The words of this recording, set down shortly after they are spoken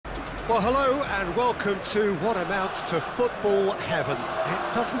Well, hello and welcome to what amounts to football heaven.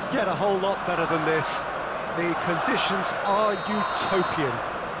 It doesn't get a whole lot better than this. The conditions are utopian.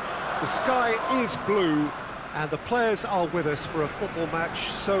 The sky is blue and the players are with us for a football match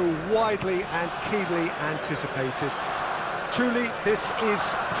so widely and keenly anticipated. Truly, this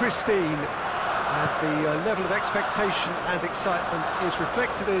is pristine, and the level of expectation and excitement is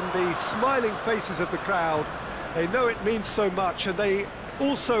reflected in the smiling faces of the crowd. They know it means so much, and they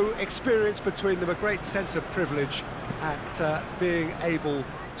also experience between them a great sense of privilege at being able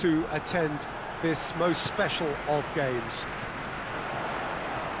to attend this most special of games.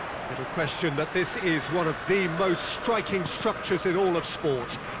 Little question that this is one of the most striking structures in all of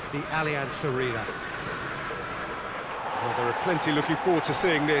sport, the Allianz Arena. Well, there are plenty looking forward to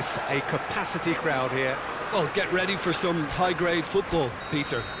seeing this, a capacity crowd here. Well, get ready for some high-grade football,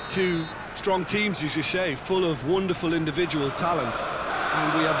 Peter. Two strong teams, as you say, full of wonderful individual talent.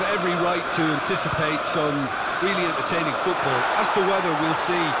 And we have every right to anticipate some really entertaining football. As to whether we'll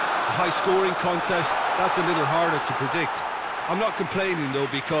see a high-scoring contest, that's a little harder to predict. I'm not complaining, though,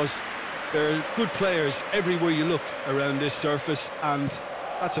 because there are good players everywhere you look around this surface, and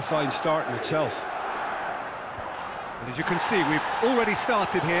that's a fine start in itself. And as you can see, we've already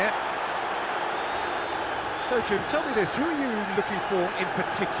started here. So, Jim, tell me this, who are you looking for in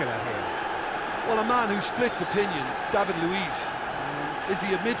particular here? Well, a man who splits opinion, David Luiz. Is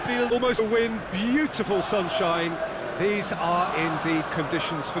he a midfield? Almost a win, beautiful sunshine. These are indeed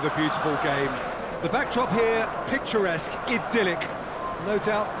conditions for the beautiful game. The backdrop here, picturesque, idyllic. No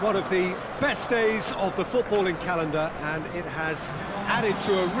doubt one of the best days of the footballing calendar, and it has added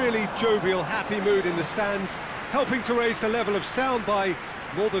to a really jovial, happy mood in the stands, helping to raise the level of sound by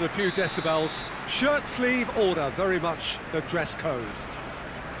more than a few decibels. Shirt sleeve order, very much the dress code.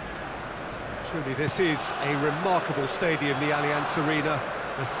 Truly, this is a remarkable stadium, the Allianz Arena,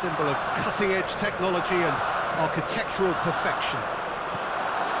 a symbol of cutting-edge technology and architectural perfection.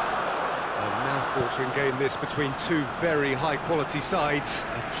 A mouth-watering game, this, between two very high-quality sides.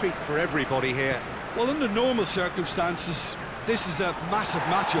 A treat for everybody here. Well, under normal circumstances, this is a massive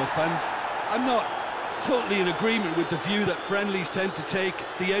matchup, and I'm not totally in agreement with the view that friendlies tend to take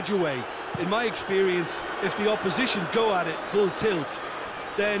the edge away. In my experience, if the opposition go at it full tilt,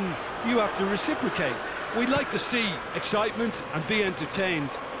 then you have to reciprocate. We'd like to see excitement and be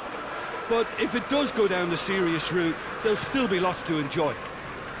entertained, but if it does go down the serious route, there'll still be lots to enjoy.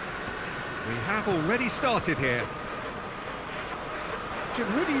 We have already started here. Jim,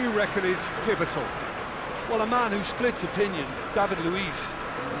 who do you reckon is pivotal? Well, a man who splits opinion, David Luiz.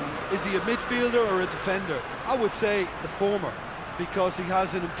 Is he a midfielder or a defender? I would say the former, because he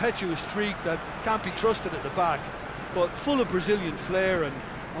has an impetuous streak that can't be trusted at the back, but full of Brazilian flair, and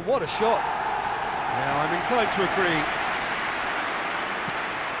what a shot. Yeah, I'm inclined to agree.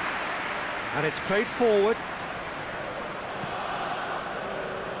 And it's played forward.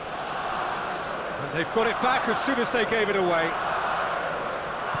 And they've got it back as soon as they gave it away.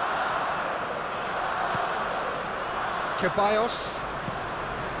 Ceballos.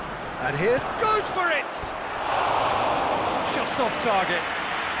 And here goes for it! Just off target.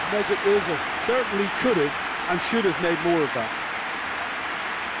 Mesut Ozil certainly could have and should have made more of that.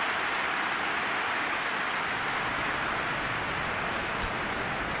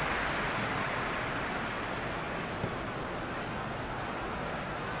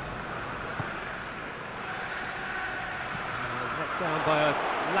 Let down by a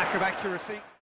lack of accuracy.